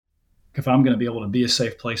If I'm going to be able to be a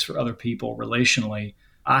safe place for other people relationally,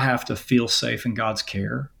 I have to feel safe in God's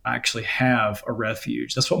care. I actually have a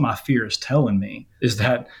refuge. That's what my fear is telling me, is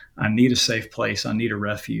that I need a safe place. I need a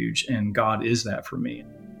refuge, and God is that for me.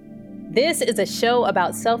 This is a show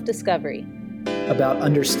about self-discovery, about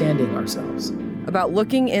understanding ourselves, about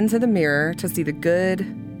looking into the mirror to see the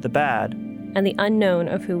good, the bad, and the unknown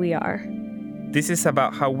of who we are. This is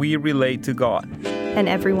about how we relate to God and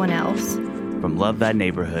everyone else. From Love Thy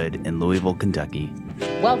Neighborhood in Louisville, Kentucky.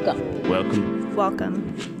 Welcome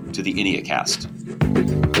to the Enneacast.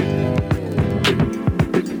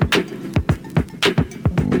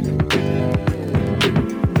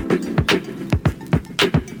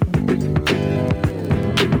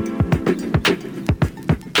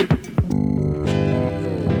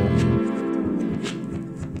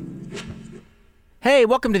 Hey,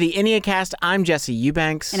 welcome to the Enneacast. I'm Jesse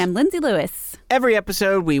Eubanks. And I'm Lindsay Lewis. Every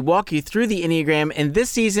episode, we walk you through the Enneagram, and this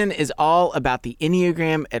season is all about the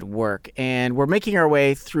Enneagram at work. And we're making our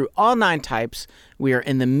way through all 9 types. We are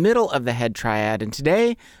in the middle of the head triad, and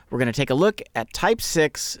today we're going to take a look at type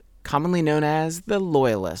 6, commonly known as the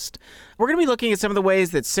loyalist. We're going to be looking at some of the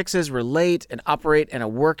ways that 6s relate and operate in a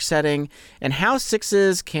work setting, and how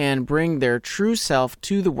 6s can bring their true self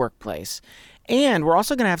to the workplace. And we're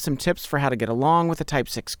also going to have some tips for how to get along with a type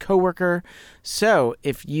 6 coworker. So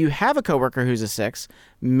if you have a coworker who's a 6,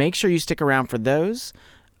 make sure you stick around for those.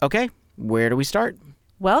 Okay, where do we start?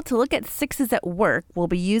 Well, to look at 6s at work, we'll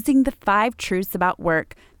be using the 5 truths about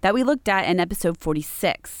work that we looked at in episode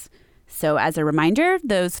 46. So as a reminder,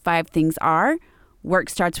 those 5 things are: work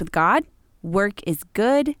starts with God, work is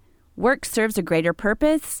good, work serves a greater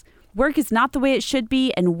purpose, work is not the way it should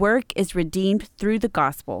be, and work is redeemed through the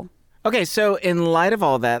gospel. Okay, so in light of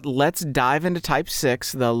all that, let's dive into type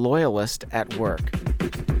 6, the loyalist at work.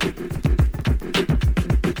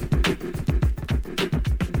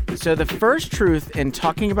 So the first truth in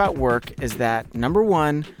talking about work is that, number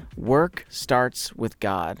 1, work starts with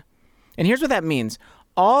God. And here's what that means.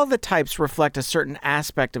 All the types reflect a certain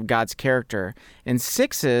aspect of God's character, and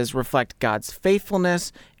 6s reflect God's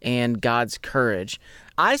faithfulness and God's courage.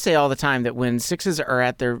 I say all the time that when 6s are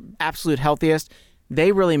at their absolute healthiest,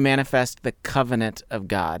 they really manifest the covenant of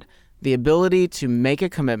God, the ability to make a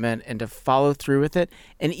commitment and to follow through with it,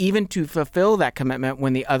 and even to fulfill that commitment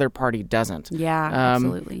when the other party doesn't. Yeah,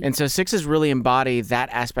 absolutely. And so 6s really embody that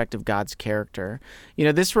aspect of God's character. You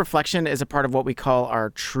know, this reflection is a part of what we call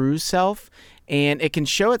our true self, and it can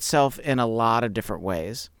show itself in a lot of different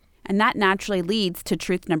ways. And that naturally leads to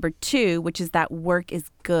truth number 2, which is that work is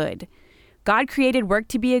good. God created work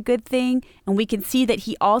to be a good thing, and we can see that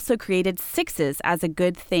he also created 6s as a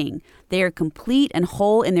good thing. They are complete and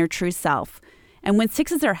whole in their true self. And when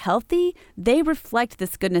 6s are healthy, they reflect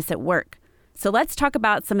this goodness at work. So let's talk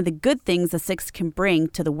about some of the good things a 6 can bring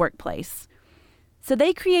to the workplace. So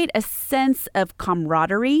they create a sense of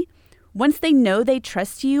camaraderie. Once they know they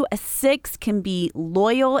trust you, a 6 can be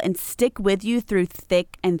loyal and stick with you through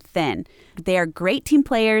thick and thin. They are great team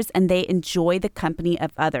players, and they enjoy the company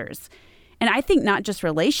of others. And I think not just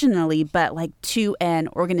relationally, but like to an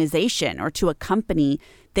organization or to a company,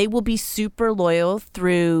 they will be super loyal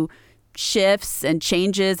through shifts and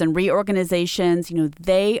changes and reorganizations. You know,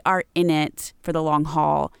 they are in it for the long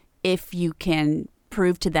haul if you can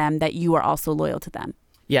prove to them that you are also loyal to them.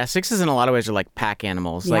 Yeah, 6s in a lot of ways are like pack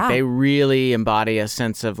animals. Yeah. Like they really embody a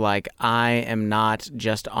sense of like, I am not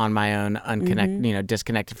just on my own,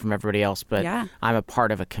 disconnected from everybody else, but I'm a part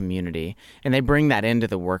of a community. And they bring that into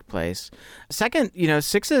the workplace. Second,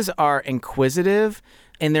 6s are inquisitive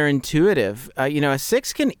and they're intuitive. A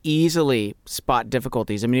 6 can easily spot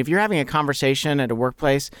difficulties. I mean, if you're having a conversation at a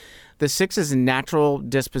workplace, the 6's natural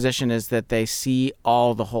disposition is that they see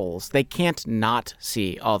all the holes. They can't not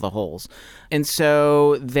see all the holes. And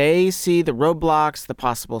so they see the roadblocks, the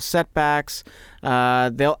possible setbacks.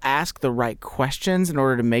 They'll ask the right questions in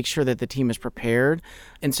order to make sure that the team is prepared.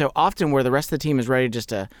 And so often where the rest of the team is ready just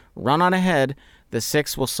to run on ahead, the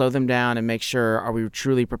 6 will slow them down and make sure, are we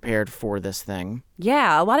truly prepared for this thing?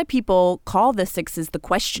 Yeah, a lot of people call the 6s the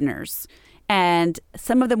questioners. And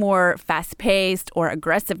some of the more fast-paced or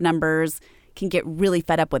aggressive numbers can get really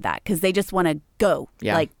fed up with that because they just want to go,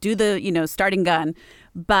 like do the, starting gun.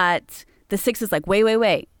 But the 6 is like,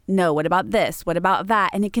 wait. No, what about this? What about that?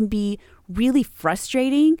 And it can be really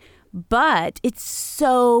frustrating, but it's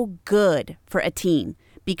so good for a team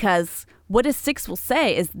because what a 6 will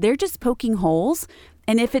say is they're just poking holes.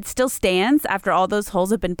 And if it still stands after all those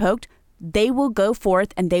holes have been poked, they will go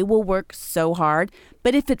forth and they will work so hard.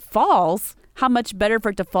 But if it falls, how much better for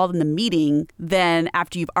it to fall in the meeting than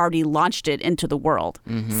after you've already launched it into the world.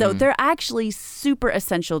 Mm-hmm. So they're actually super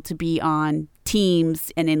essential to be on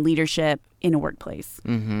teams and in leadership in a workplace.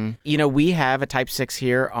 Mm-hmm. You know, we have a type 6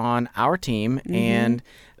 here on our team. Mm-hmm. And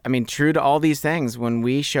I mean, true to all these things, when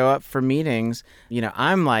we show up for meetings, you know,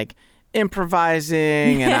 I'm like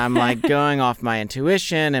improvising and I'm like going off my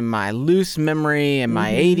intuition and my loose memory and my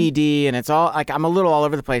ADD, and it's all like I'm a little all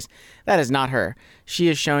over the place. That is not her. She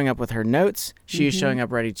is showing up with her notes. She is showing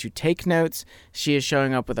up ready to take notes. She is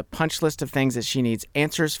showing up with a punch list of things that she needs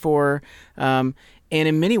answers for. And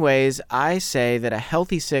in many ways, I say that a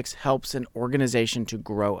healthy 6 helps an organization to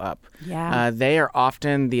grow up. Yeah. They are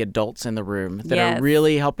often the adults in the room that are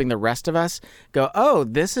really helping the rest of us go, oh,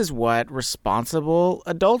 this is what responsible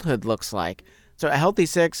adulthood looks like. So a healthy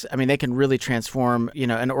 6, I mean, they can really transform, you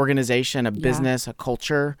know, an organization, a business, a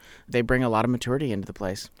culture. They bring a lot of maturity into the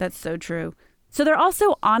place. That's so true. So they're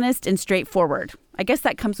also honest and straightforward. I guess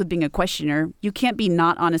that comes with being a questioner. You can't be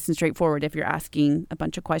not honest and straightforward if you're asking a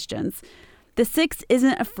bunch of questions. The 6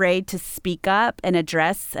 isn't afraid to speak up and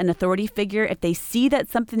address an authority figure if they see that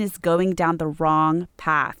something is going down the wrong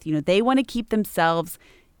path. You know, they want to keep themselves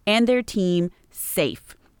and their team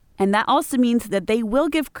safe. And that also means that they will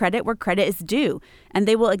give credit where credit is due, and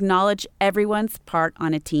they will acknowledge everyone's part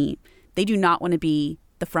on a team. They do not want to be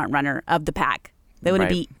the front runner of the pack. They want to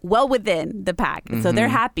be well within the pack. So they're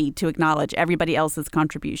happy to acknowledge everybody else's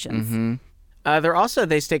contributions.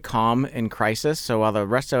 They stay calm in crisis. So while the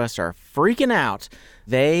rest of us are freaking out,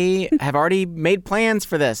 they have already made plans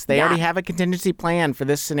for this. They already have a contingency plan for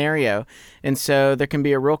this scenario. And so there can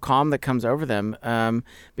be a real calm that comes over them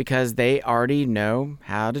because they already know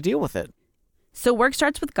how to deal with it. So work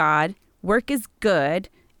starts with God. Work is good.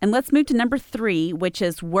 And let's move to number 3, which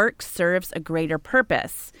is work serves a greater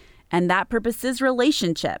purpose. And that purpose is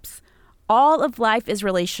relationships. All of life is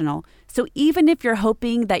relational. So even if you're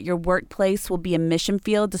hoping that your workplace will be a mission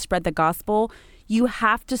field to spread the gospel, you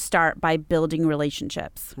have to start by building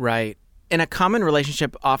relationships. Right. And a common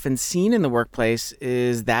relationship often seen in the workplace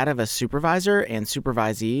is that of a supervisor and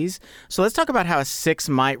supervisees. So let's talk about how a 6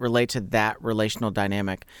 might relate to that relational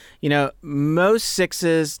dynamic. You know, most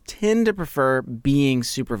 6s tend to prefer being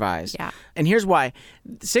supervised. Yeah. And here's why.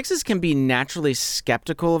 6s can be naturally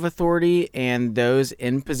skeptical of authority and those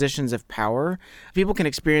in positions of power. People can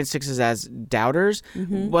experience 6s as doubters.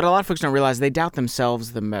 What a lot of folks don't realize, they doubt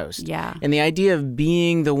themselves the most. Yeah. And the idea of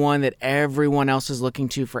being the one that everyone else is looking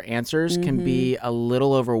to for answers can be a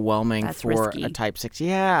little overwhelming for risky. A type 6.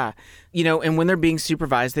 Yeah. You know, and when they're being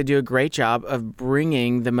supervised, they do a great job of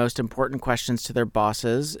bringing the most important questions to their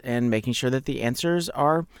bosses and making sure that the answers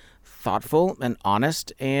are thoughtful and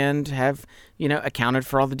honest and have, you know, accounted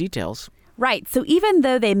for all the details. Right. So even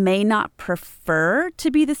though they may not prefer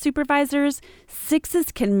to be the supervisors,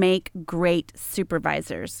 6s can make great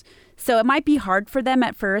supervisors. So it might be hard for them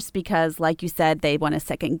at first because, like you said, they want to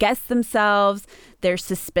second guess themselves. They're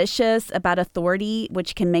suspicious about authority,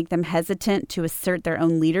 which can make them hesitant to assert their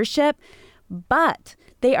own leadership. But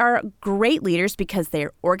they are great leaders because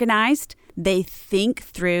they're organized. They think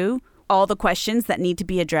through all the questions that need to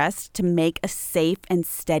be addressed to make a safe and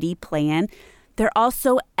steady plan. They're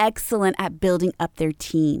also excellent at building up their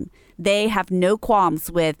team. They have no qualms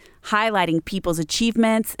with highlighting people's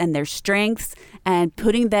achievements and their strengths and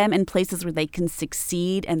putting them in places where they can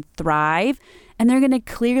succeed and thrive. And they're going to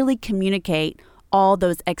clearly communicate all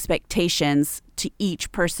those expectations to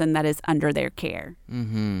each person that is under their care.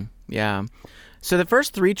 Yeah. So the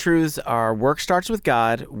first 3 truths are work starts with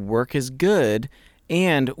God, work is good,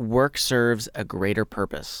 and work serves a greater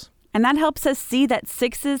purpose. And that helps us see that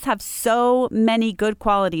 6s have so many good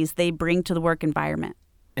qualities they bring to the work environment.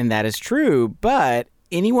 And that is true, but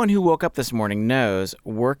anyone who woke up this morning knows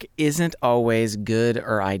work isn't always good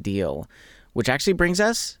or ideal, which actually brings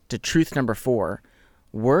us to truth number 4.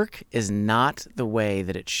 Work is not the way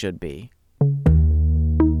that it should be.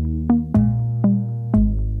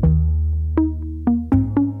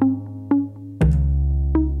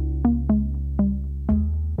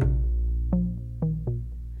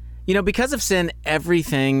 You know, because of sin,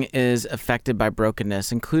 everything is affected by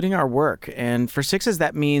brokenness, including our work. And for 6s,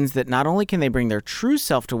 that means that not only can they bring their true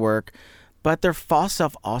self to work, but their false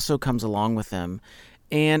self also comes along with them.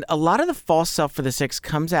 And a lot of the false self for the 6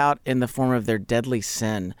 comes out in the form of their deadly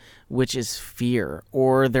sin, which is fear,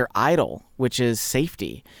 or their idol, which is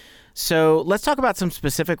safety. So let's talk about some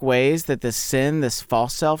specific ways that this sin, this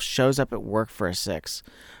false self, shows up at work for a 6.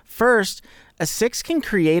 First, a 6 can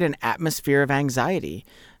create an atmosphere of anxiety.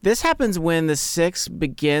 This happens when the 6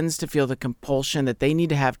 begins to feel the compulsion that they need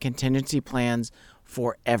to have contingency plans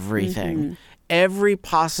for everything. every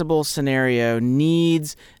possible scenario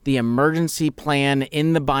needs the emergency plan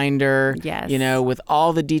in the binder, with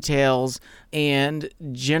all the details. And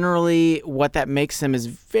generally what that makes them is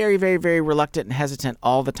very, very, very reluctant and hesitant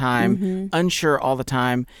all the time, unsure all the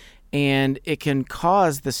time. And it can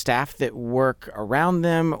cause the staff that work around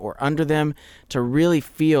them or under them to really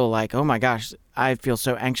feel like, oh my gosh, I feel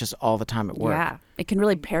so anxious all the time at work. Yeah, it can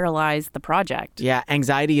really paralyze the project. Yeah,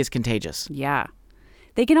 anxiety is contagious. Yeah.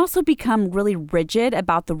 They can also become really rigid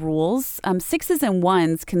about the rules. 6s and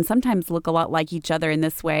 1s can sometimes look a lot like each other in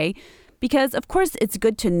this way because, of course, it's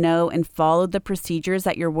good to know and follow the procedures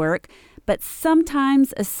at your work, but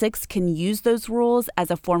sometimes a 6 can use those rules as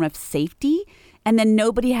a form of safety, and then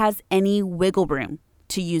nobody has any wiggle room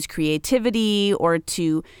to use creativity or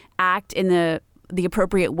to act in the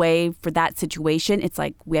appropriate way for that situation. It's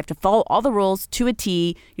like we have to follow all the rules to a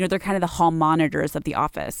T. They're kind of the hall monitors of the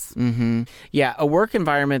office. Mm-hmm. Yeah, a work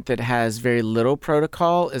environment that has very little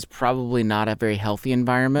protocol is probably not a very healthy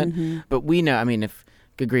environment. But we know, if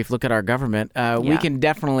good grief, look at our government. We can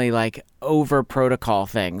definitely over protocol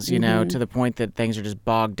things, to the point that things are just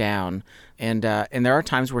bogged down. And there are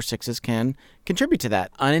times where 6s can contribute to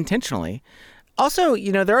that unintentionally. Also,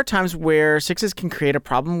 there are times where 6s can create a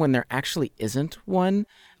problem when there actually isn't one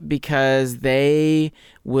because they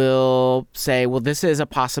will say, well, this is a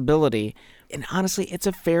possibility. And honestly, it's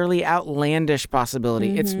a fairly outlandish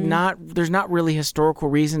possibility. It's not, there's not really historical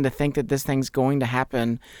reason to think that this thing's going to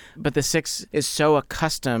happen. But the 6 is so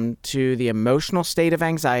accustomed to the emotional state of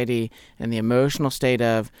anxiety and the emotional state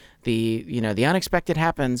of the unexpected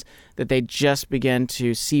happens that they just begin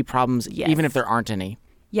to see problems even if there aren't any.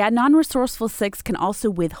 Yeah, non-resourceful 6 can also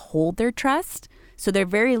withhold their trust. So they're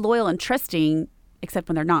very loyal and trusting, except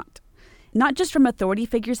when they're not. Not just from authority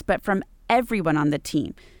figures, but from everyone on the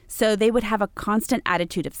team. So they would have a constant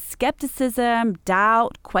attitude of skepticism,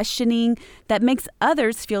 doubt, questioning that makes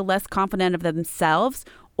others feel less confident of themselves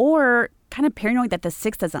or kind of paranoid that the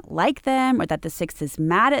 6 doesn't like them or that the 6 is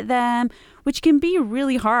mad at them, which can be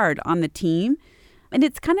really hard on the team. And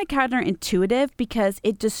it's kind of counterintuitive because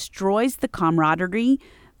it destroys the camaraderie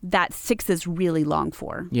that 6s really long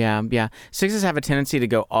for. Yeah. 6s have a tendency to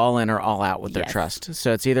go all in or all out with their trust.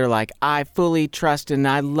 So it's either like, I fully trust and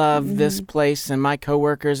I love this place and my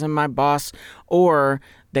coworkers and my boss, or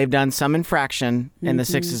they've done some infraction and the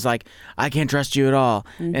 6 is like, I can't trust you at all.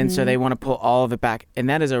 And so they want to pull all of it back. And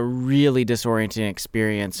that is a really disorienting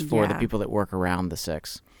experience for the people that work around the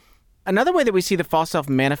 6. Another way that we see the false self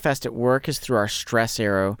manifest at work is through our stress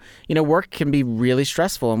arrow. Work can be really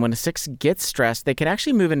stressful, and when a 6 gets stressed, they can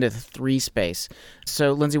actually move into the 3 space.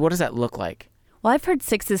 So, Lindsay, what does that look like? Well, I've heard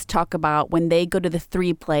 6s talk about when they go to the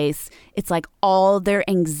 3 place, it's like all their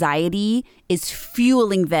anxiety is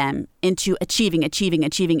fueling them into achieving,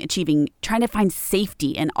 trying to find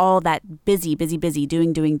safety and all that busy,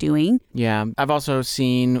 doing. Yeah. I've also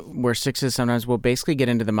seen where 6s sometimes will basically get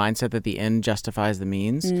into the mindset that the end justifies the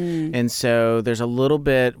means. And so there's a little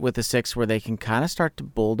bit with the 6 where they can kind of start to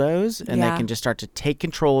bulldoze and they can just start to take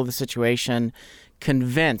control of the situation,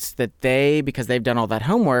 convinced that because they've done all that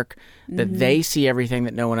homework, that they see everything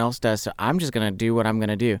that no one else does. So I'm just going to do what I'm going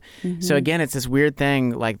to do. So again, it's this weird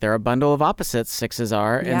thing, like they're a bundle of opposites, 6s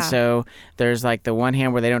are. Yeah. And so there's like the one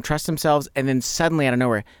hand where they don't trust themselves. And then suddenly out of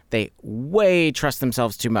nowhere, they way trust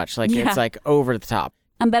themselves too much. It's like over the top.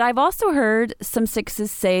 But I've also heard some 6s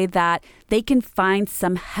say that they can find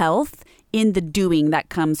some health in the doing that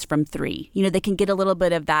comes from 3. They can get a little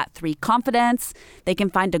bit of that 3 confidence. They can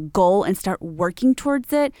find a goal and start working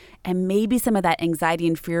towards it. And maybe some of that anxiety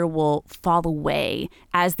and fear will fall away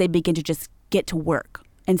as they begin to just get to work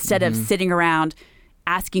instead of sitting around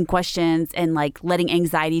asking questions and letting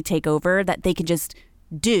anxiety take over, that they can just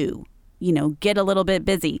do, get a little bit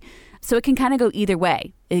busy. So it can kind of go either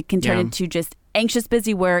way. It can turn into just anxious,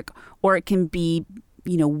 busy work, or it can be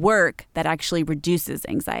work that actually reduces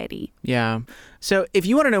anxiety. Yeah. So if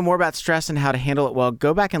you want to know more about stress and how to handle it well,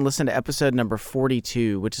 go back and listen to episode number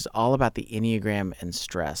 42, which is all about the Enneagram and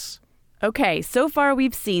stress. Okay, so far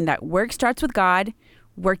we've seen that work starts with God,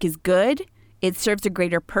 work is good, it serves a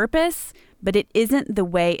greater purpose, but it isn't the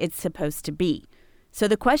way it's supposed to be. So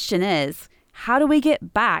the question is, how do we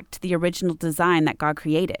get back to the original design that God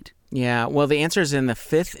created? Yeah, well, the answer is in the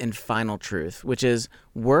 5th and final truth, which is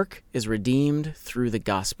work is redeemed through the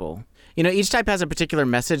gospel. Each type has a particular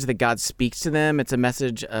message that God speaks to them. It's a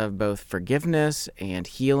message of both forgiveness and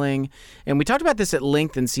healing. And we talked about this at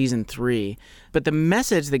length in season 3. But the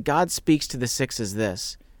message that God speaks to the 6 is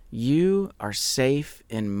this: you are safe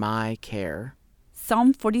in my care.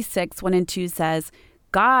 Psalm 46, 1 and 2 says,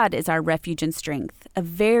 God is our refuge and strength, a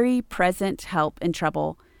very present help in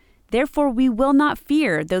trouble. Therefore we will not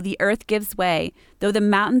fear, though the earth gives way, though the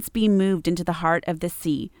mountains be moved into the heart of the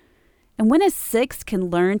sea. And when a 6 can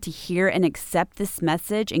learn to hear and accept this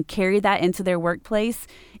message and carry that into their workplace,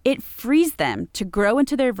 it frees them to grow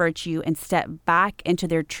into their virtue and step back into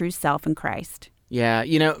their true self in Christ. Yeah,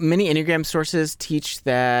 many Enneagram sources teach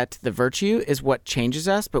that the virtue is what changes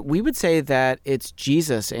us, but we would say that it's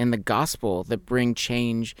Jesus and the gospel that bring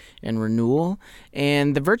change and renewal.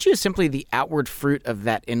 And the virtue is simply the outward fruit of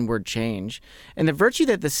that inward change. And the virtue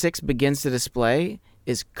that the 6 begins to display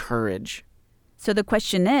is courage. So the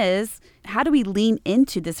question is, how do we lean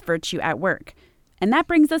into this virtue at work? And that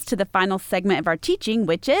brings us to the final segment of our teaching,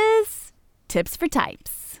 which is Tips for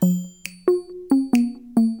Types.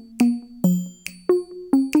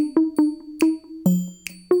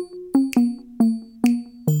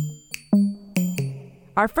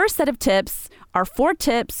 Our first set of tips are 4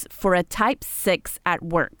 tips for a type 6 at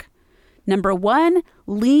work. Number 1,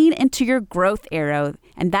 lean into your growth arrow,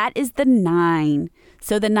 and that is the 9.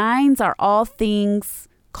 So the 9s are all things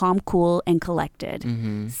calm, cool, and collected.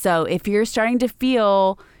 Mm-hmm. So if you're starting to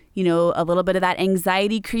feel, a little bit of that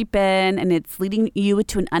anxiety creep in and it's leading you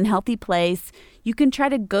to an unhealthy place, you can try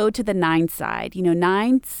to go to the 9 side.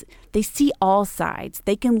 9s, they see all sides.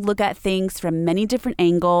 They can look at things from many different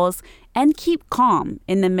angles and keep calm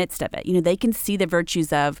in the midst of it. They can see the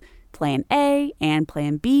virtues of plan A and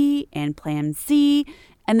plan B and plan C,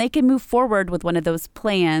 and they can move forward with one of those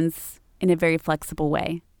plans in a very flexible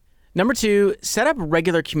way. Number 2, set up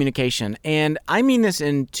regular communication. And I mean this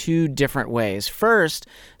in 2 different ways. First,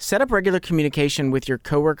 set up regular communication with your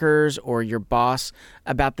coworkers or your boss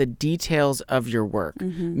about the details of your work.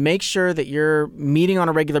 Mm-hmm. Make sure that you're meeting on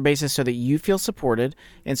a regular basis so that you feel supported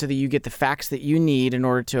and so that you get the facts that you need in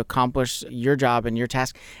order to accomplish your job and your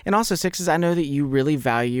task. And also, 6s, I know that you really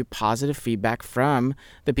value positive feedback from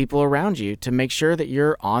the people around you to make sure that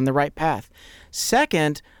you're on the right path.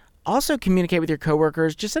 Second, also communicate with your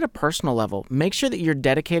coworkers just at a personal level. Make sure that you're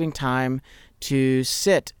dedicating time to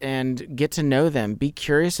sit and get to know them, be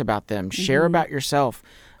curious about them, share about yourself,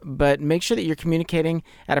 but make sure that you're communicating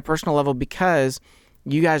at a personal level because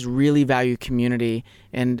you guys really value community,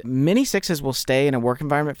 and many 6s will stay in a work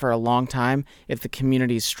environment for a long time if the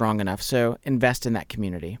community is strong enough. So invest in that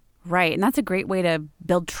community. Right, and that's a great way to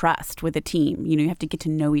build trust with a team. You have to get to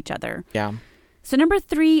know each other. Yeah. So number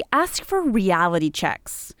 3, ask for reality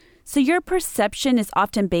checks. So your perception is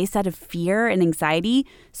often based out of fear and anxiety.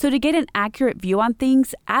 So to get an accurate view on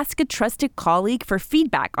things, ask a trusted colleague for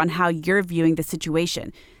feedback on how you're viewing the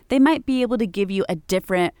situation. They might be able to give you a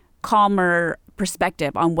different, calmer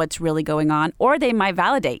perspective on what's really going on, or they might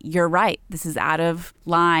validate, you're right, this is out of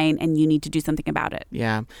line and you need to do something about it.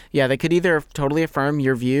 Yeah, they could either totally affirm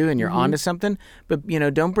your view and you're onto something, but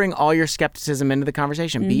don't bring all your skepticism into the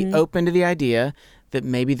conversation. Be open to the idea that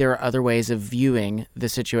maybe there are other ways of viewing the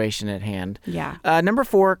situation at hand. Yeah. Number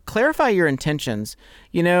 4, clarify your intentions.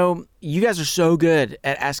 You guys are so good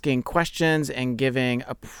at asking questions and giving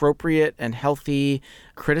appropriate and healthy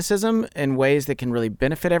criticism in ways that can really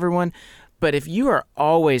benefit everyone. But if you are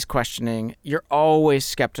always questioning, you're always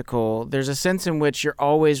skeptical, there's a sense in which you're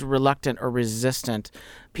always reluctant or resistant,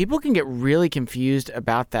 people can get really confused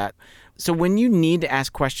about that. So when you need to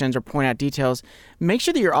ask questions or point out details, make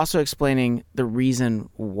sure that you're also explaining the reason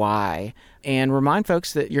why and remind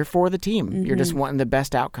folks that you're for the team. You're just wanting the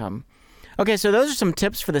best outcome. Okay, so those are some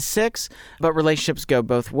tips for the 6, but relationships go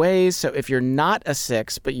both ways. So if you're not a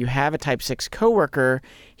 6, but you have a type 6 coworker,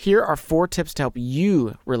 here are 4 tips to help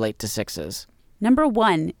you relate to 6s. Number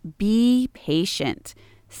 1, be patient.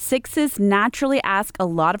 6s naturally ask a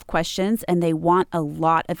lot of questions and they want a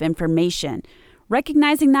lot of information.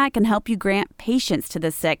 Recognizing that can help you grant patience to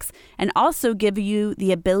the 6 and also give you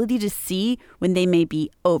the ability to see when they may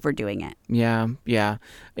be overdoing it. Yeah.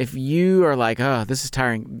 If you are like, oh, this is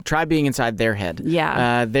tiring, try being inside their head.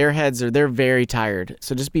 Yeah. They're very tired.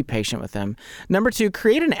 So just be patient with them. Number 2,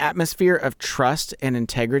 create an atmosphere of trust and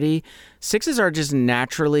integrity. 6s are just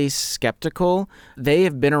naturally skeptical. They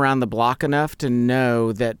have been around the block enough to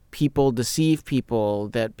know that people deceive people,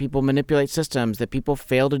 that people manipulate systems, that people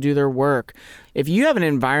fail to do their work. If you have an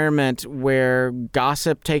environment where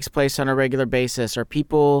gossip takes place on a regular basis or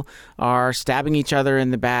people are stabbing each other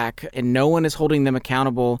in the back and no one is holding them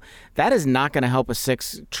accountable, that is not going to help a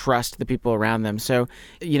 6 trust the people around them. So,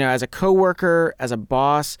 as a coworker, as a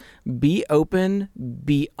boss, be open,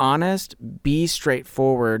 be honest, be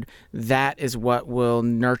straightforward. That is what will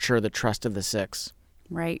nurture the trust of the 6.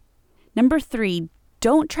 Right. Number 3,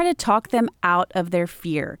 don't try to talk them out of their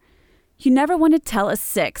fear. You never want to tell a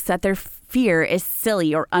 6 that their fear is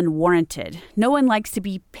silly or unwarranted. No one likes to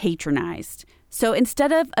be patronized. So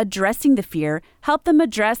instead of addressing the fear, help them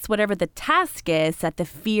address whatever the task is that the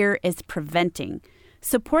fear is preventing.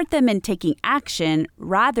 Support them in taking action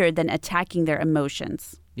rather than attacking their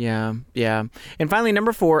emotions. Yeah. And finally,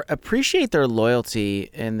 number 4, appreciate their loyalty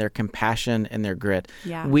and their compassion and their grit.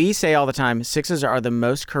 Yeah. We say all the time, 6s are the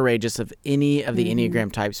most courageous of any of the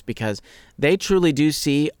Enneagram types because they truly do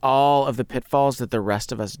see all of the pitfalls that the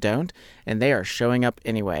rest of us don't, and they are showing up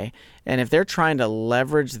anyway. And if they're trying to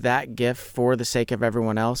leverage that gift for the sake of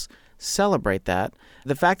everyone else, celebrate that.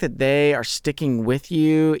 The fact that they are sticking with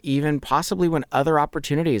you, even possibly when other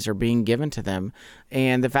opportunities are being given to them,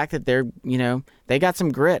 and the fact that they're, they got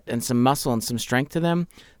some grit and some muscle and some strength to them,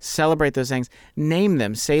 celebrate those things. Name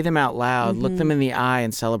them, say them out loud, look them in the eye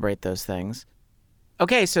and celebrate those things.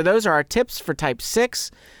 Okay, so those are our tips for type 6.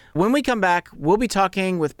 When we come back, we'll be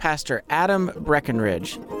talking with Pastor Adam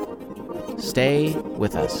Breckenridge. Stay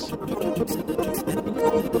with us.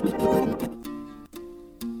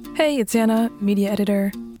 Hey, it's Anna, media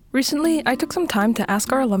editor. Recently, I took some time to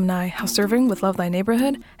ask our alumni how serving with Love Thy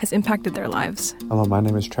Neighborhood has impacted their lives. Hello, my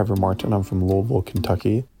name is Trevor Martin. I'm from Louisville,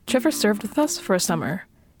 Kentucky. Trevor served with us for a summer.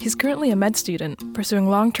 He's currently a med student pursuing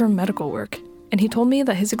long-term medical work, and he told me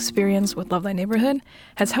that his experience with Love Thy Neighborhood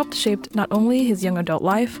has helped shape not only his young adult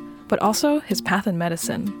life, but also his path in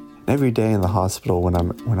medicine. Every day in the hospital when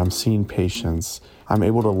I'm seeing patients, I'm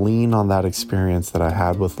able to lean on that experience that I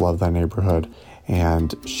had with Love Thy Neighborhood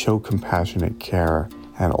and show compassionate care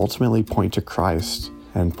and ultimately point to Christ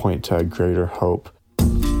and point to a greater hope.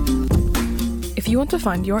 If you want to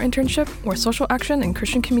find your internship where social action and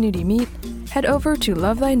Christian community meet, head over to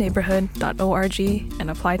lovethyneighborhood.org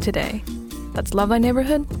and apply today. That's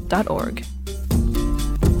lovethyneighborhood.org.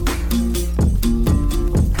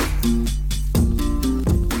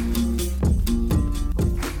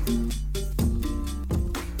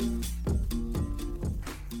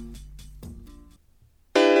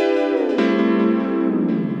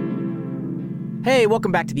 Hey,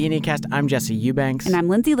 welcome back to the Enneacast. I'm Jesse Eubanks. And I'm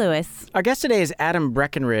Lindsay Lewis. Our guest today is Adam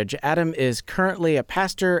Breckenridge. Adam is currently a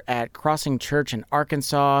pastor at Crossing Church in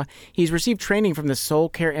Arkansas. He's received training from the Soul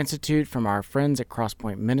Care Institute from our friends at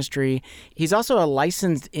Crosspoint Ministry. He's also a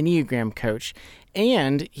licensed Enneagram coach,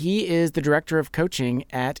 and he is the director of coaching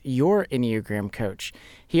at Your Enneagram Coach.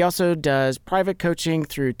 He also does private coaching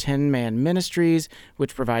through 10 Man Ministries,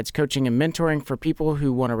 which provides coaching and mentoring for people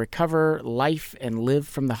who want to recover life and live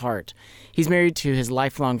from the heart. He's married to his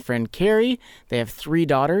lifelong friend, Carrie. They have 3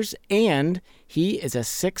 daughters, and he is a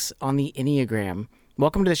 6 on the Enneagram.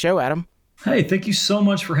 Welcome to the show, Adam. Hey, thank you so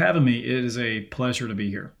much for having me. It is a pleasure to be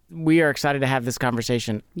here. We are excited to have this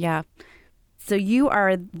conversation. Yeah. So you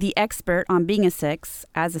are the expert on being a 6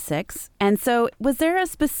 as a 6. And so was there a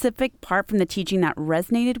specific part from the teaching that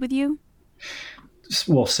resonated with you?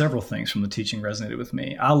 Well, several things from the teaching resonated with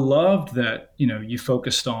me. I loved that, you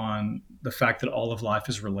focused on the fact that all of life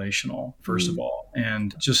is relational, first of all,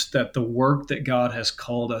 and just that the work that God has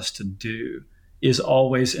called us to do is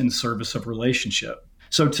always in service of relationship.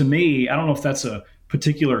 So to me, I don't know if that's a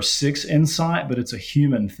particular 6 insight, but it's a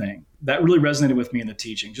human thing. That really resonated with me in the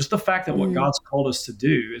teaching. Just the fact that what God's called us to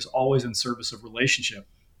do is always in service of relationship.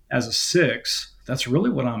 As a 6, that's really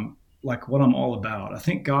what I'm all about. I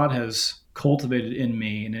think God has cultivated in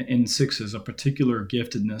me and in 6s a particular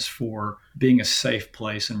giftedness for being a safe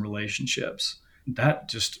place in relationships. That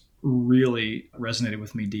just really resonated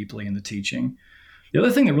with me deeply in the teaching. The other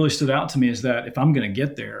thing that really stood out to me is that if I'm going to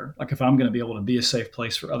get there, if I'm going to be able to be a safe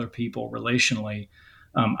place for other people relationally,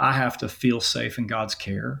 I have to feel safe in God's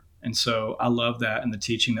care. And so I love that in the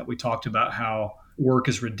teaching that we talked about how work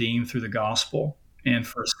is redeemed through the gospel. And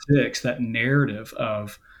for 6, that narrative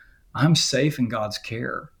of I'm safe in God's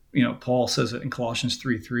care. Paul says it in Colossians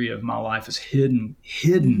 3:3 of my life is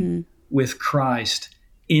hidden with Christ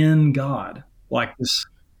in God, like this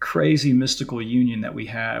crazy mystical union that we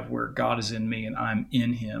have where God is in me and I'm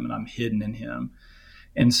in him and I'm hidden in him.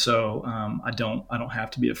 And so I don't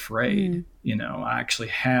have to be afraid. I actually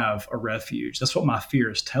have a refuge. That's what my fear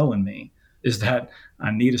is telling me, is that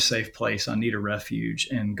I need a safe place. I need a refuge,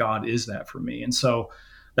 and God is that for me. And so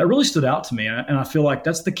that really stood out to me. And I feel like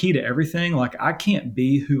that's the key to everything. Like I can't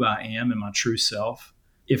be who I am in my true self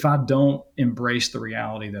if I don't embrace the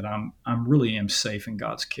reality that I'm really am safe in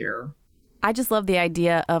God's care. I just love the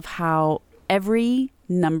idea of how every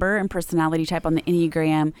number and personality type on the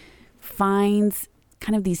Enneagram finds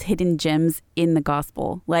kind of these hidden gems in the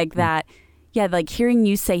gospel. Like that, like hearing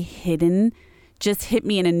you say hidden just hit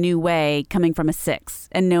me in a new way coming from a 6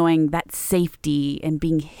 and knowing that safety and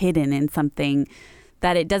being hidden in something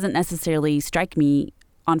that it doesn't necessarily strike me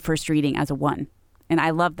on first reading as a 1. And I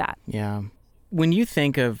love that. Yeah. When you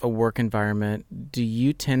think of a work environment, do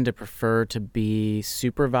you tend to prefer to be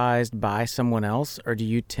supervised by someone else, or do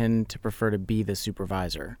you tend to prefer to be the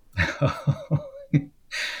supervisor?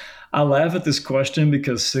 I laugh at this question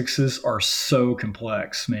because sixes are so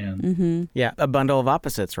complex, man. Mm-hmm. Yeah, a bundle of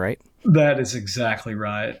opposites, right? That is exactly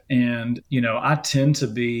right. And, I tend to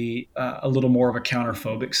be a little more of a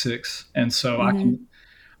counterphobic six. And so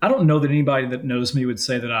I don't know that anybody that knows me would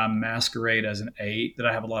say that I masquerade as an 8, that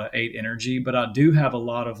I have a lot of 8 energy, but I do have a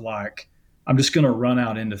lot of I'm just going to run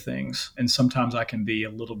out into things. And sometimes I can be a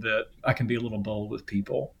little bold with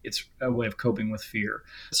people. It's a way of coping with fear.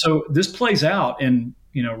 So this plays out in,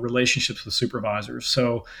 relationships with supervisors.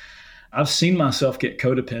 So I've seen myself get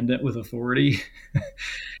codependent with authority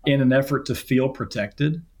in an effort to feel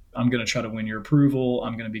protected. I'm going to try to win your approval.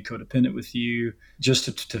 I'm going to be codependent with you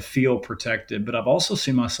just to feel protected. But I've also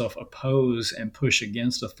seen myself oppose and push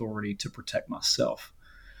against authority to protect myself.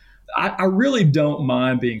 I really don't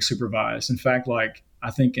mind being supervised. In fact,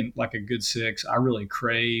 I think in a good 6, I really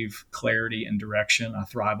crave clarity and direction. I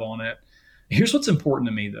thrive on it. Here's what's important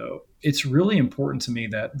to me, though. It's really important to me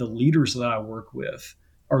that the leaders that I work with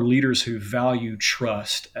are leaders who value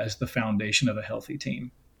trust as the foundation of a healthy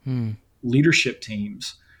team. Leadership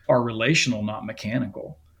teams are relational, not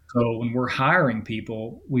mechanical. So when we're hiring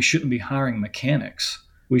people, we shouldn't be hiring mechanics.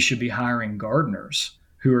 We should be hiring gardeners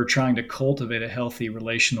who are trying to cultivate a healthy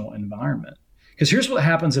relational environment. Because here's what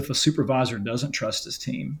happens if a supervisor doesn't trust his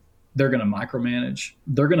team. They're going to micromanage.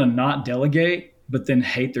 They're going to not delegate, but then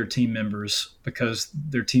hate their team members because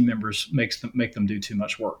their team members make them do too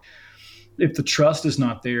much work. If the trust is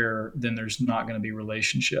not there, then there's not going to be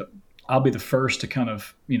relationship. I'll be the first to kind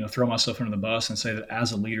of, throw myself under the bus and say that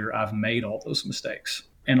as a leader, I've made all those mistakes.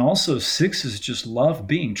 And also 6s just love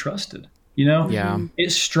being trusted. Yeah.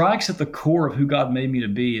 It strikes at the core of who God made me to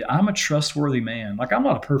be. I'm a trustworthy man. I'm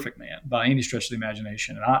not a perfect man by any stretch of the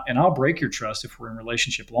imagination. And I'll break your trust if we're in a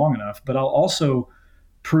relationship long enough, but I'll also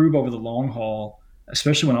prove over the long haul,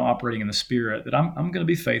 especially when I'm operating in the Spirit, that I'm going to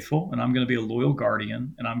be faithful and I'm going to be a loyal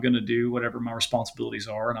guardian and I'm going to do whatever my responsibilities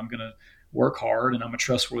are and I'm going to work hard and I'm a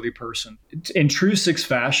trustworthy person. In true 6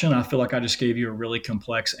 fashion, I feel like I just gave you a really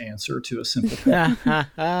complex answer to a simple question.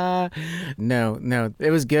 No, it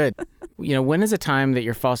was good. When is a time that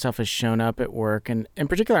your false self has shown up at work? And in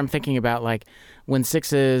particular, I'm thinking about when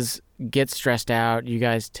 6s get stressed out, you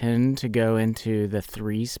guys tend to go into the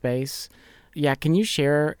 3 space. Yeah. Can you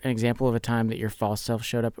share an example of a time that your false self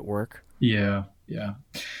showed up at work? Yeah.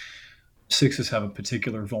 6s have a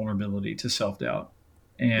particular vulnerability to self-doubt.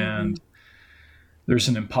 And there's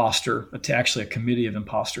an imposter, actually a committee of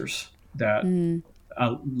imposters that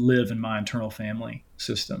live in my internal family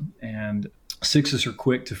system. And 6s are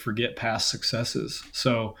quick to forget past successes.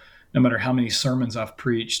 So no matter how many sermons I've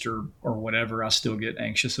preached or whatever, I still get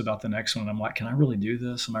anxious about the next one. I'm like, can I really do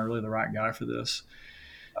this? Am I really the right guy for this?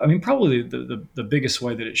 I mean, probably the biggest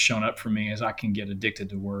way that it's shown up for me is I can get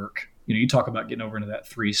addicted to work. You talk about getting over into that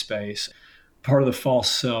 3 space. Part of the false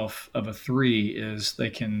self of a 3 is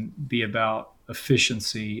they can be about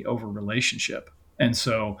efficiency over relationship. And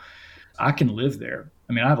so I can live there.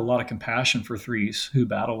 I mean, I have a lot of compassion for 3s who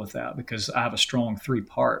battle with that because I have a strong 3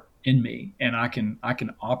 part in me and I can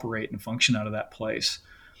operate and function out of that place.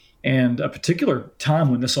 And a particular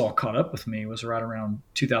time when this all caught up with me was right around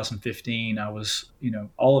 2015. I was,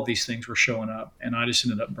 all of these things were showing up and I just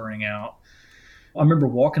ended up burning out. I remember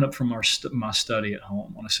walking up from my study at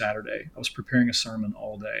home on a Saturday. I was preparing a sermon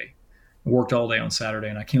all day. I worked all day on Saturday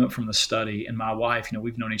and I came up from the study and my wife,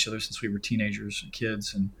 we've known each other since we were teenagers and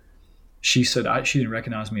kids. And she said, she didn't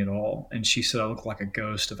recognize me at all. And she said, I look like a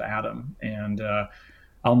ghost of Adam. And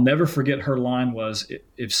I'll never forget her line was,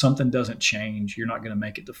 if something doesn't change, you're not going to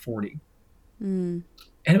make it to 40. And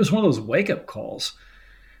it was one of those wake up calls.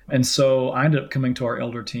 And so I ended up coming to our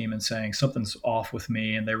elder team and saying, something's off with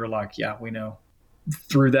me. And they were like, yeah, we know.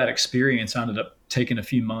 Through that experience, I ended up taking a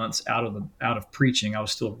few months out of preaching. I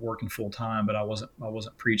was still working full time, but I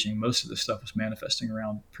wasn't preaching. Most of the stuff was manifesting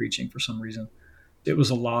around preaching for some reason. It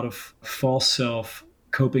was a lot of false self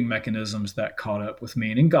coping mechanisms that caught up with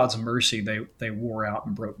me. And in God's mercy, they wore out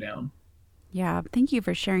and broke down. Yeah. Thank you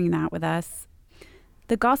for sharing that with us.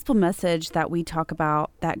 The gospel message that we talk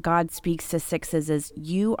about that God speaks to 6s is,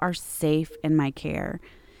 you are safe in my care.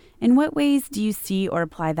 In what ways do you see or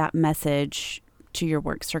apply that message to your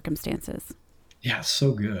work circumstances? Yeah, it's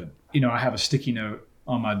so good. I have a sticky note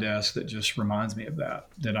on my desk that just reminds me of that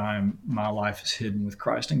my life is hidden with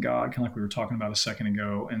Christ and God, kind of like we were talking about a second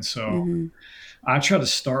ago. And so I try to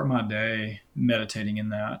start my day meditating in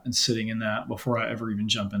that and sitting in that before I ever even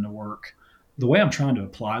jump into work. The way I'm trying to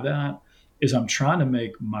apply that is I'm trying to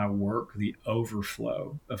make my work the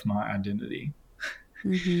overflow of my identity.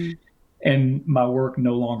 and my work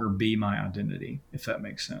no longer be my identity, if that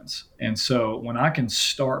makes sense. And so when I can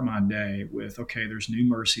start my day with, okay, there's new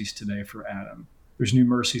mercies today for Adam, there's new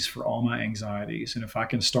mercies for all my anxieties. And if I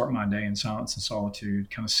can start my day in silence and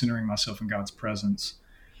solitude, kind of centering myself in God's presence,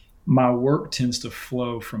 my work tends to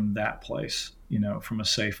flow from that place, from a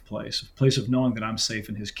safe place, a place of knowing that I'm safe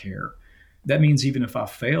in his care. That means even if I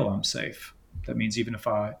fail, I'm safe. That means even if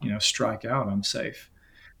I, strike out, I'm safe.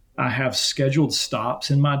 I have scheduled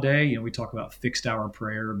stops in my day. We talk about fixed hour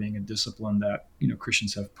prayer being a discipline that,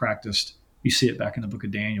 Christians have practiced. You see it back in the book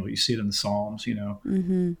of Daniel. You see it in the Psalms,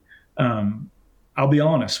 I'll be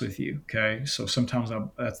honest with you. Okay. So sometimes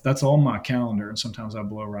that's on my calendar, and sometimes I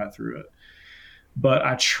blow right through it. But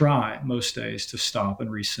I try most days to stop and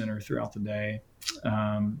recenter throughout the day.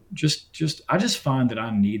 I just find that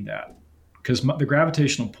I need that, because the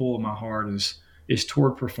gravitational pull of my heart is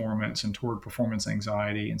toward performance and toward performance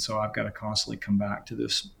anxiety. And so I've got to constantly come back to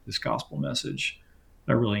this gospel message.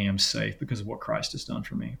 I really am safe because of what Christ has done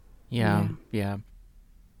for me. Yeah.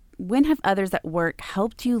 When have others at work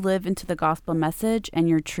helped you live into the gospel message and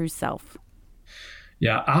your true self?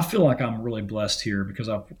 Yeah, I feel like I'm really blessed here because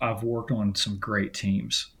I've worked on some great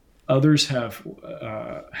teams. Others have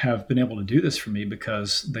been able to do this for me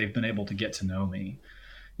because they've been able to get to know me.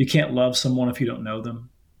 You can't love someone if you don't know them.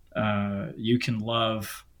 You can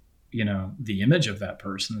love, the image of that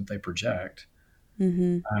person that they project.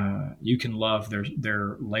 You can love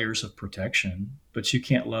their layers of protection, but you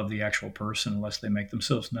can't love the actual person unless they make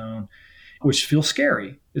themselves known, which feels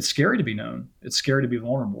scary. It's scary to be known. It's scary to be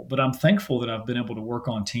vulnerable. But I'm thankful that I've been able to work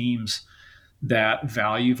on teams that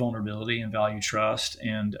value vulnerability and value trust,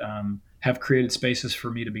 and have created spaces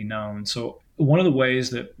for me to be known. So one of the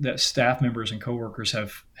ways that staff members and coworkers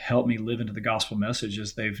have helped me live into the gospel message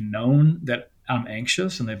is they've known that I'm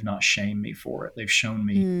anxious, and they've not shamed me for it. They've shown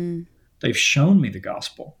me the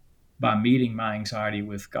gospel by meeting my anxiety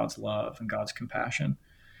with God's love and God's compassion.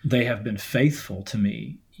 They have been faithful to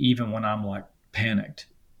me even when I'm like panicked,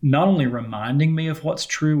 not only reminding me of what's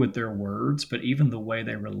true with their words, but even the way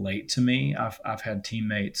they relate to me. I've had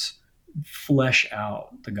teammates flesh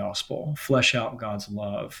out the gospel, flesh out God's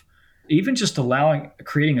love, even just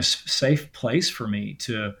creating a safe place for me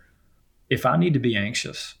to, if I need to be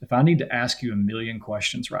anxious, if I need to ask you a million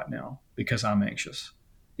questions right now because I'm anxious,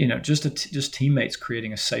 just teammates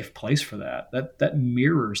creating a safe place for that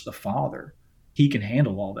mirrors the Father. He can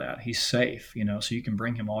handle all that. He's safe, so you can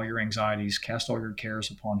bring him all your anxieties, cast all your cares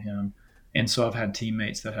upon him. And so I've had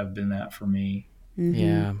teammates that have been that for me.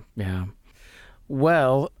 Yeah.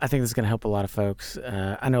 Well, I think this is going to help a lot of folks.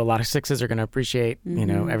 I know a lot of sixes are going to appreciate,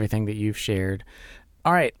 everything that you've shared.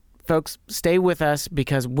 All right, folks, stay with us,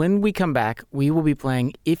 because when we come back, we will be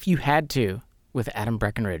playing If You Had To with Adam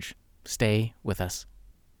Breckenridge. Stay with us.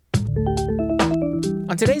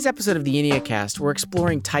 On today's episode of the Enneacast, we're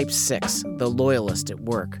exploring Type 6, the loyalist at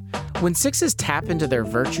work. When sixes tap into their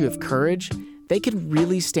virtue of courage, they can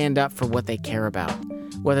really stand up for what they care about,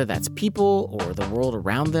 whether that's people or the world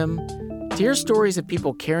around them. To hear stories of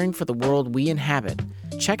people caring for the world we inhabit,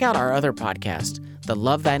 check out our other podcast, the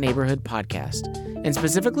Love Thy Neighborhood podcast. And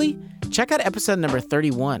specifically, check out episode number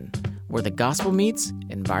 31, where the gospel meets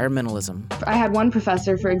environmentalism. I had one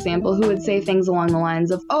professor, for example, who would say things along the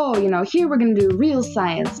lines of, here we're going to do real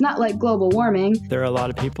science, not like global warming. There are a lot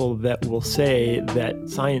of people that will say that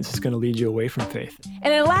science is going to lead you away from faith.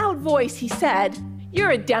 And in a loud voice, he said,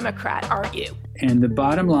 "You're a Democrat, aren't you?" And the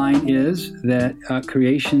bottom line is that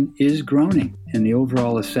creation is groaning. And the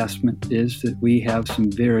overall assessment is that we have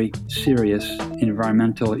some very serious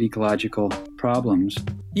environmental, ecological problems.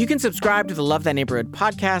 You can subscribe to the Love Thy Neighborhood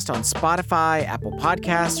podcast on Spotify, Apple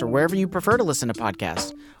Podcasts, or wherever you prefer to listen to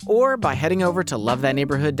podcasts, or by heading over to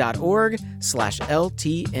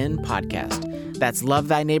lovethyneighborhood.org/LTN podcast. That's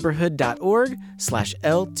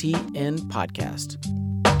lovethyneighborhood.org/LTN podcast.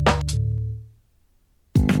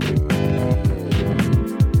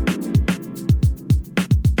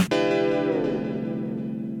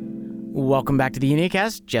 Welcome back to the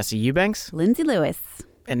Enneacast. Jesse Eubanks. Lindsay Lewis.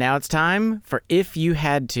 And now it's time for If You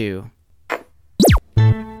Had To.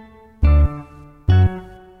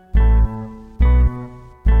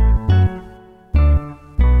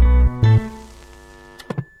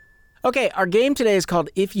 Okay, our game today is called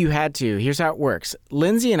If You Had To. Here's how it works.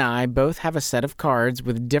 Lindsay and I both have a set of cards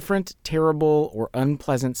with different terrible or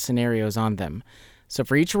unpleasant scenarios on them. So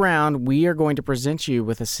for each round, we are going to present you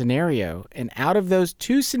with a scenario, and out of those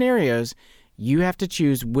two scenarios, you have to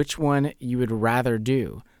choose which one you would rather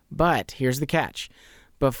do. But here's the catch.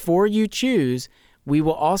 Before you choose, we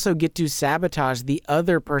will also get to sabotage the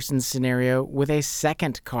other person's scenario with a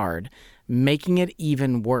second card, making it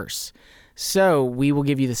even worse. So we will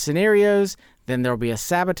give you the scenarios, then there'll be a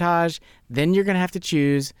sabotage, then you're going to have to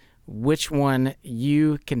choose which one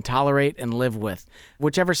you can tolerate and live with.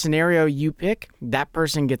 Whichever scenario you pick, that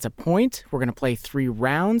person gets a point. We're going to play 3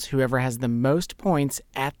 rounds. Whoever has the most points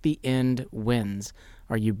at the end wins.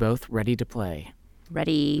 Are you both ready to play?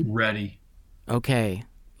 Ready. Ready. Okay,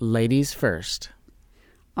 ladies first.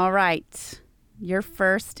 All right. Your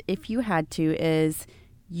first, if you had to, is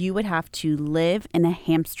you would have to live in a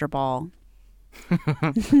hamster ball.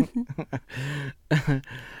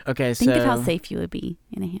 Okay, Think of how safe you would be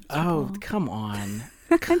in a hamster ball. Oh, come on.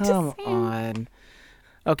 Come on.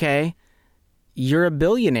 Okay, you're a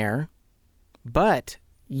billionaire, but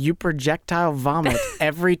you projectile vomit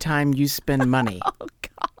every time you spend money. Oh,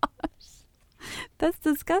 gosh. That's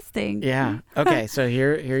disgusting. Yeah. Okay, so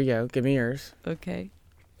here you go. Give me yours. Okay.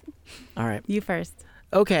 All right. You first.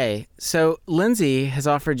 Okay, so Lindsay has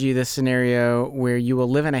offered you this scenario where you will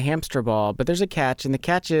live in a hamster ball, but there's a catch, and the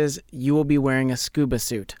catch is you will be wearing a scuba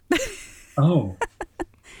suit. Oh.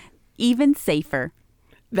 Even safer.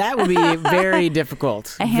 That would be very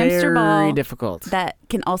difficult. A hamster ball. Very difficult. That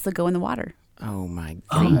can also go in the water. Oh, my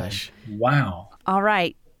gosh. Oh, wow. All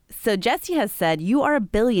right. So Jesse has said you are a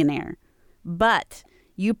billionaire, but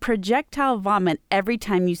you projectile vomit every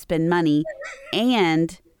time you spend money,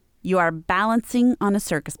 and you are balancing on a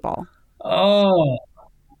circus ball. Oh,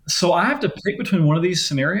 so I have to pick between one of these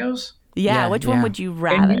scenarios? Yeah, which one would you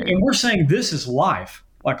rather? And we're saying this is life.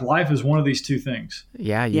 Like life is one of these two things.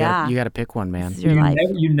 Yeah, you got to pick one, man.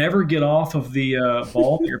 You never get off of the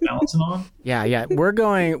ball that you're balancing on. Yeah. We're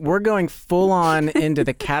going full on into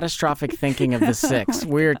the catastrophic thinking of the 6.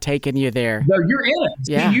 We're taking you there. No, you're in it.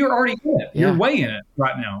 Yeah. See, you're already in it. Yeah. You're way in it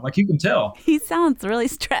right now. Like you can tell. He sounds really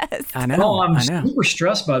stressed. I know. Oh, I'm super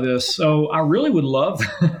stressed by this. So I really would love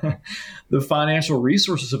the financial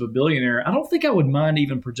resources of a billionaire. I don't think I would mind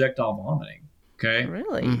even projectile vomiting. Okay.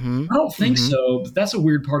 Really? Mm-hmm. I don't think so. But that's a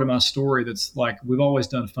weird part of my story. That's like we've always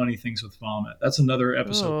done funny things with vomit. That's another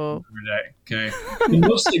episode every day. Okay. And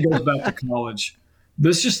mostly it goes back to college.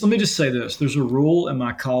 Let me just say this. There's a rule in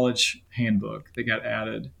my college handbook that got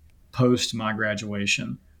added post my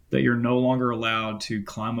graduation that you're no longer allowed to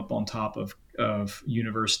climb up on top of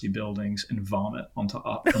university buildings and vomit on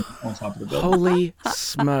top of the building. Holy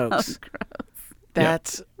smokes.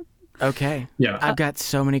 That's okay. Yeah. I've got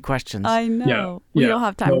so many questions. I know. We don't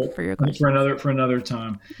have time for your questions. For another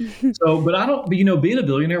time. But being a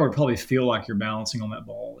billionaire would probably feel like you're balancing on that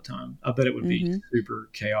ball all the time. I bet it would be super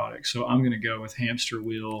chaotic. So I'm going to go with hamster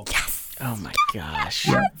wheel. Yes. Oh my gosh.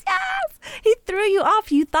 Yes. He threw you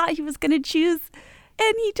off. You thought he was going to choose,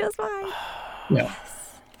 and he chose mine. Yeah.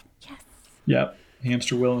 Yes. Yep.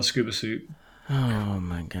 Hamster wheel and a scuba suit. Oh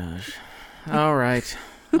my gosh. All right.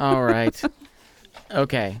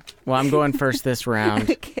 Okay. Well, I'm going first this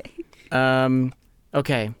round.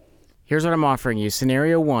 Okay. Here's what I'm offering you.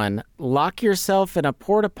 Scenario 1, lock yourself in a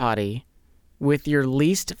porta potty with your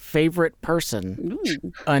least favorite person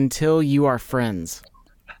until you are friends.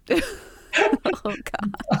 Oh,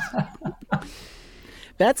 God.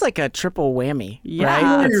 That's like a triple whammy,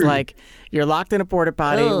 right? It's like you're locked in a porta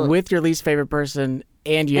potty with your least favorite person,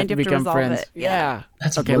 and you have to become friends. Yeah.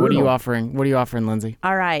 That's okay. Brutal. What are you offering, Lindsay?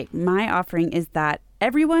 All right. My offering is that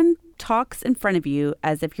everyone talks in front of you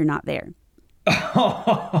as if you're not there.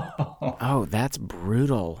 Oh, that's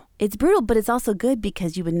brutal. It's brutal, but it's also good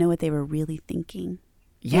because you would know what they were really thinking.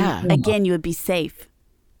 Yeah. And again, you would be safe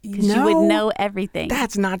because you would know everything.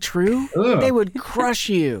 That's not true. They would crush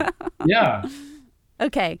you. Yeah.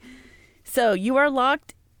 Okay. So you are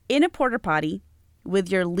locked in a porta potty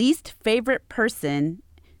with your least favorite person,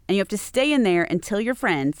 and you have to stay in there until you're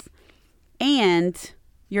friends, and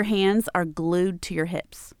your hands are glued to your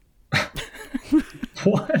hips.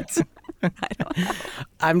 What? I don't know.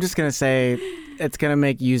 I'm just going to say it's going to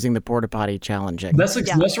make using the porta potty challenging. That's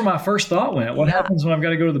where my first thought went. What happens when I've got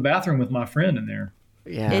to go to the bathroom with my friend in there?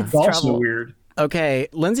 Yeah. It's also trouble. Weird. Okay,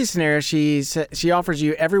 Lindsay's scenario, she offers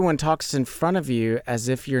you everyone talks in front of you as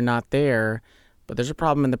if you're not there, but there's a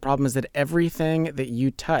problem, and the problem is that everything that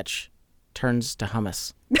you touch turns to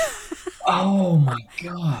hummus. Oh my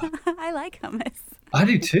God. I like hummus. I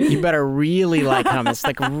do too. You better really like hummus,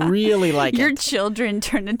 like really like Your it. children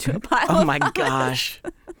turn into a pile Oh of my hummus. gosh.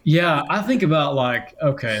 Yeah, I think about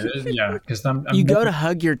because I'm you go to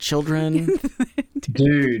hug your children.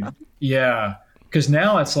 Dude, yeah. Because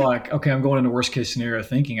now it's like, okay, I'm going into worst case scenario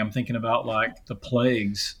thinking. I'm thinking about like the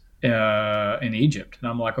plagues in Egypt. And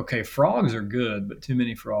I'm like, okay, frogs are good, but too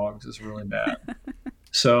many frogs is really bad.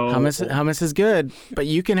 So hummus is good, but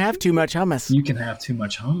you can have too much hummus. You can have too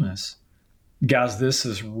much hummus. Guys, this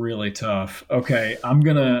is really tough. Okay,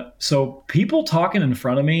 so people talking in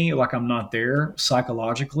front of me like I'm not there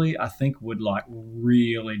psychologically, I think would like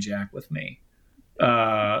really jack with me.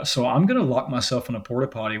 So I'm going to lock myself in a porta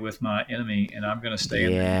potty with my enemy and I'm going to stay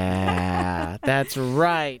in there. Yeah, that's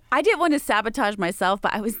right. I didn't want to sabotage myself,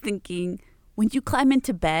 but I was thinking when you climb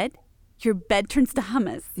into bed, your bed turns to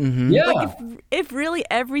hummus. Mm-hmm. Yeah. Like if really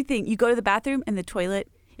everything, you go to the bathroom and the toilet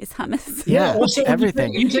is hummus. Yeah, also,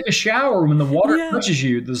 everything. You take a shower when the water touches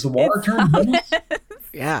you. Does the water turn hummus?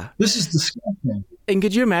 Yeah. This is disgusting. And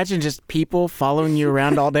could you imagine just people following you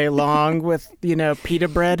around all day long with, pita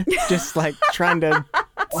bread, just like trying to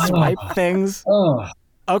swipe things? Oh.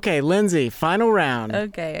 Okay, Lindsay, final round.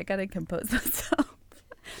 Okay, I got to compose myself.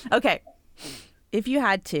 Okay. If you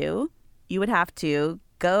had to, you would have to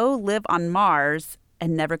go live on Mars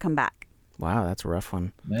and never come back. Wow, that's a rough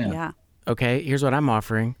one. Man. Yeah. Okay, here's what I'm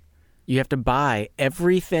offering. You have to buy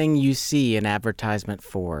everything you see an advertisement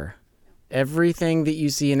for. Everything that you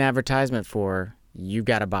see an advertisement for, you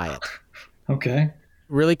got to buy it. Okay.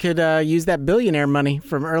 Really could use that billionaire money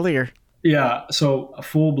from earlier. Yeah, so a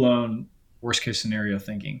full-blown worst-case scenario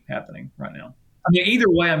thinking happening right now. I mean, either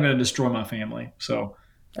way, I'm going to destroy my family. So,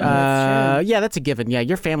 yeah, that's a given. Yeah,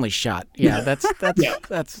 your family's shot. Yeah, that's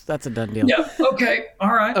a done deal. Yeah. Okay.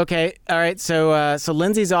 All right. Okay. All right. So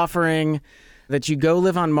Lindsay's offering that you go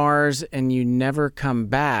live on Mars and you never come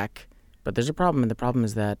back, but there's a problem, and the problem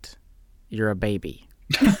is that you're a baby.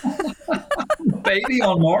 Baby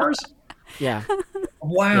on Mars? Yeah.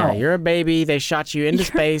 Wow. Yeah, you're a baby. They shot you into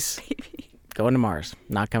space. Going to Mars,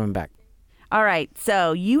 not coming back. All right.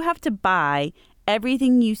 So you have to buy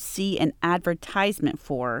everything you see an advertisement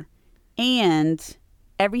for, and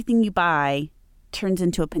everything you buy turns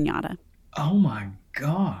into a piñata. Oh my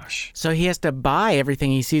gosh. So he has to buy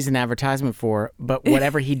everything he sees an advertisement for, but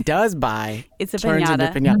whatever he does buy it's a turns piñata.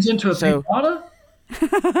 into piñata. Turns into a piñata?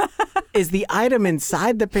 Is the item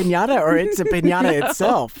inside the piñata or it's a piñata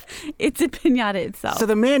itself? It's a piñata itself. So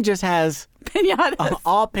the man just has piñatas.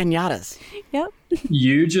 All piñatas. Yep.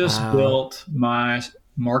 You just built my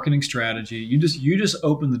marketing strategy. You just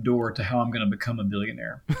opened the door to how I'm going to become a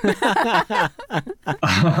billionaire. What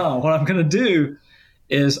I'm going to do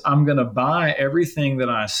is I'm going to buy everything that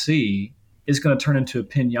I see. It's going to turn into a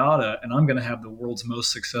piñata, and I'm going to have the world's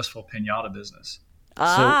most successful piñata business.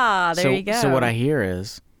 There you go. So what I hear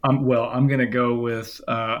is... I'm going to go with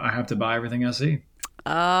I have to buy everything I see.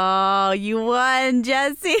 Oh, you won,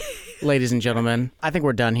 Jesse. Ladies and gentlemen, I think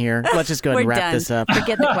we're done here. Let's just go ahead and wrap this up.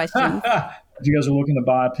 Forget the questions. If you guys are looking to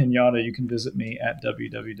buy a piñata, you can visit me at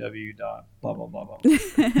www.blah.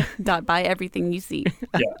 Buy everything you see.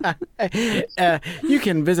 Yeah. You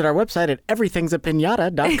can visit our website at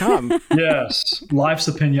everythingsapiñata.com. Yes. Life's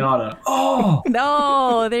a piñata. Oh!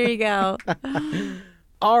 No, there you go.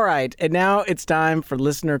 All right. And now it's time for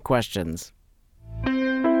listener questions.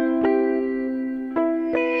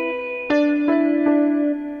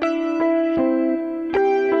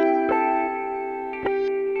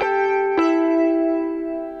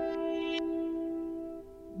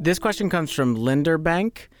 This question comes from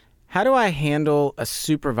Linderbank. How do I handle a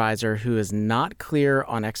supervisor who is not clear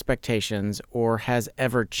on expectations or has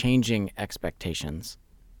ever-changing expectations?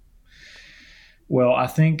 Well, I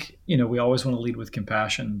think, we always want to lead with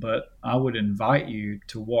compassion, but I would invite you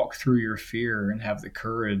to walk through your fear and have the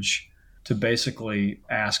courage to basically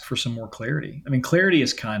ask for some more clarity. I mean, clarity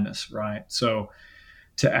is kindness, right? So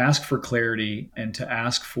to ask for clarity and to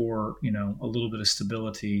ask for, a little bit of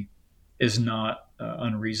stability is not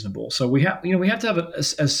unreasonable. So we have to have,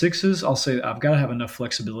 as sixes, I'll say I've got to have enough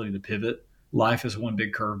flexibility to pivot. Life is one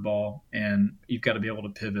big curveball, and you've got to be able to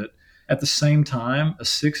pivot. At the same time, a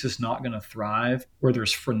six is not going to thrive where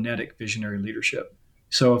there's frenetic visionary leadership.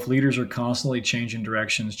 So if leaders are constantly changing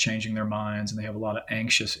directions, changing their minds, and they have a lot of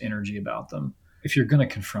anxious energy about them, if you're going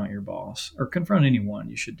to confront your boss or confront anyone,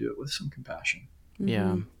 you should do it with some compassion.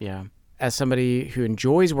 Mm-hmm. Yeah. As somebody who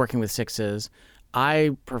enjoys working with sixes,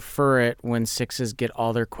 I prefer it when sixes get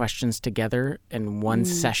all their questions together in one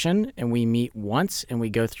session and we meet once and we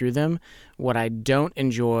go through them. What I don't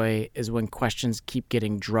enjoy is when questions keep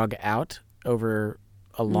getting drug out over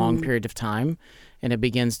a long period of time and it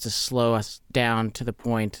begins to slow us down to the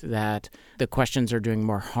point that the questions are doing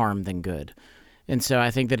more harm than good. And so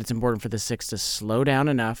I think that it's important for the six to slow down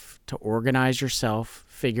enough to organize yourself,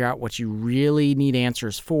 figure out what you really need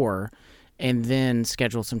answers for, and then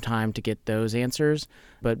schedule some time to get those answers.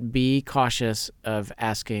 But be cautious of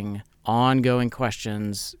asking ongoing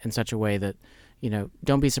questions in such a way that,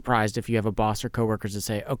 don't be surprised if you have a boss or coworkers that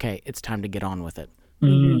say, okay, it's time to get on with it.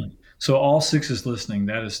 Mm-hmm. So all sixes listening,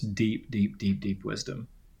 that is deep, deep, deep, deep wisdom.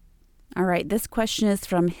 All right, this question is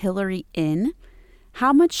from Hillary N.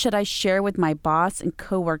 How much should I share with my boss and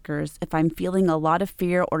coworkers if I'm feeling a lot of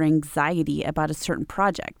fear or anxiety about a certain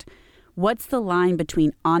project? What's the line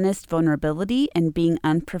between honest vulnerability and being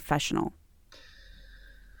unprofessional?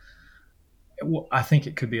 Well, I think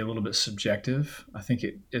it could be a little bit subjective. I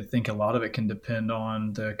think a lot of it can depend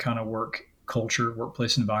on the kind of work culture,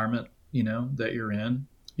 workplace environment, that you're in.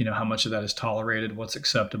 How much of that is tolerated, what's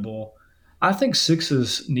acceptable. I think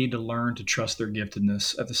sixes need to learn to trust their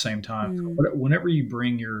giftedness at the same time. Whenever you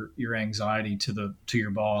bring your anxiety to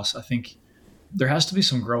your boss, I think there has to be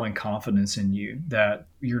some growing confidence in you that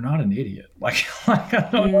you're not an idiot. Like I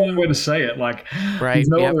don't know the way to say it. Like, right.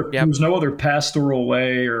 There's no other pastoral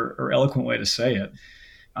way or eloquent way to say it.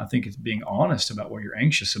 I think it's being honest about what you're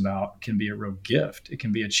anxious about can be a real gift. It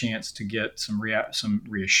can be a chance to get some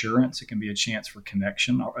reassurance. It can be a chance for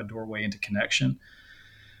connection, a doorway into connection.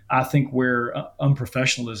 I think where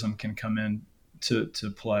unprofessionalism can come in to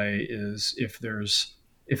play is if there's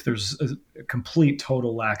a complete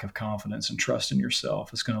total lack of confidence and trust in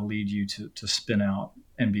yourself, it's going to lead you to spin out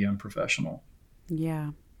and be unprofessional.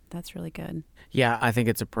 Yeah, that's really good. Yeah, I think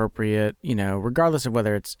it's appropriate, regardless of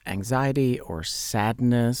whether it's anxiety or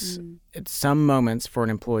sadness, at some moments for an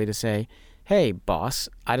employee to say, hey, boss,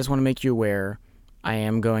 I just want to make you aware I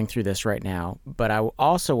am going through this right now, but I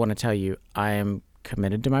also want to tell you I am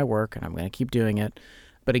committed to my work and I'm going to keep doing it.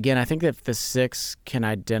 But again, I think that if the six can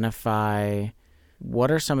identify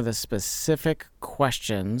what are some of the specific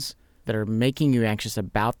questions that are making you anxious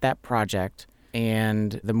about that project,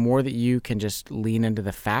 and the more that you can just lean into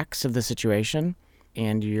the facts of the situation,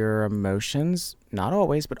 and your emotions, not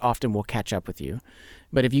always, but often will catch up with you.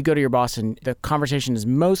 But if you go to your boss and the conversation is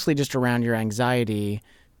mostly just around your anxiety,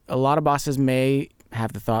 a lot of bosses may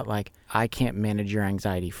have the thought like, I can't manage your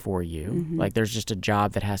anxiety for you. Like there's just a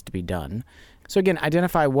job that has to be done. So again,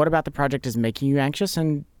 identify what about the project is making you anxious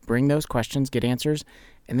and bring those questions, get answers,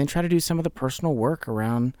 and then try to do some of the personal work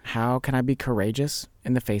around how can I be courageous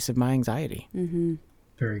in the face of my anxiety.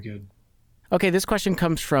 Very good. Okay, this question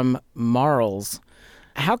comes from Marls.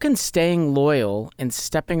 How can staying loyal and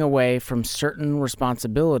stepping away from certain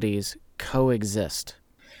responsibilities coexist?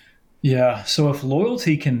 Yeah, so if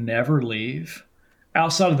loyalty can never leave,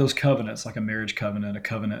 outside of those covenants, like a marriage covenant, a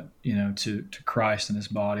covenant, to Christ and his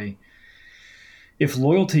body, if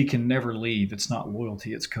loyalty can never leave, it's not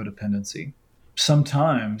loyalty, it's codependency.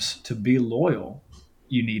 Sometimes to be loyal,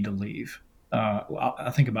 you need to leave.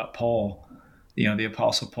 I think about Paul, the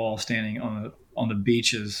Apostle Paul standing on the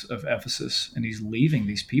beaches of Ephesus, and he's leaving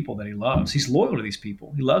these people that he loves. He's loyal to these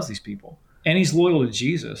people. He loves these people. And he's loyal to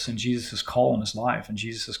Jesus and Jesus' call in his life. And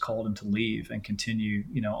Jesus has called him to leave and continue,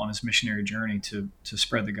 on his missionary journey to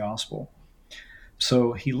spread the gospel.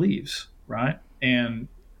 So he leaves, right? And,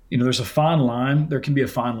 there's a fine line. There can be a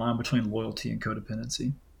fine line between loyalty and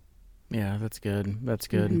codependency. Yeah, that's good. That's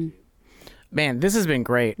good. Man, this has been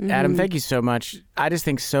great. Adam, thank you so much. I just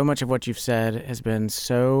think so much of what you've said has been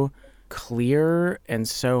so clear and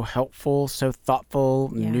so helpful, so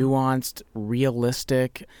thoughtful, nuanced,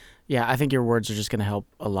 realistic. Yeah, I think your words are just going to help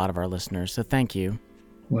a lot of our listeners. So thank you.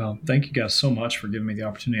 Well, thank you guys so much for giving me the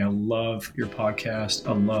opportunity. I love your podcast.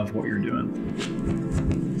 I love what you're doing.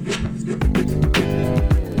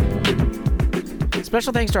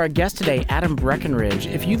 Special thanks to our guest today, Adam Breckenridge.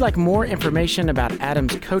 If you'd like more information about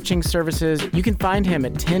Adam's coaching services, you can find him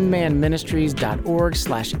at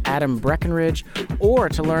tinmanministries.org/Adam Breckenridge, or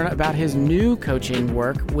to learn about his new coaching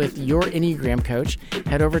work with Your Enneagram Coach,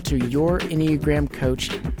 head over to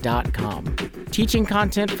yourenneagramcoach.com. Teaching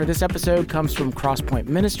content for this episode comes from Crosspoint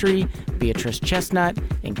Ministry, Beatrice Chestnut,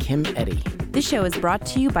 and Kim Eddy. This show is brought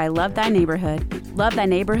to you by Love Thy Neighborhood. Love Thy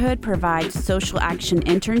Neighborhood provides social action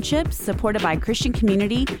internships supported by Christian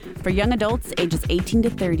community for young adults ages 18 to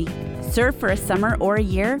 30. Serve for a summer or a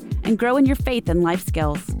year and grow in your faith and life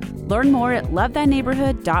skills. Learn more at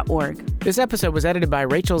lovethyneighborhood.org. This episode was edited by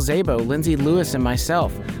Rachel Zabo, Lindsay Lewis, and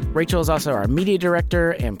myself. Rachel is also our media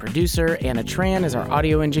director and producer. Anna Tran is our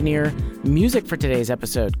audio engineer. Music for today's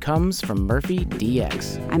episode comes from Murphy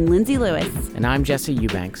DX. I'm Lindsay Lewis. And I'm Jesse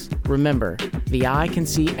Eubanks. Remember, the eye can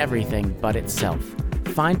see everything but itself.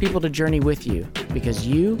 Find people to journey with you because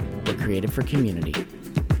you were created for community.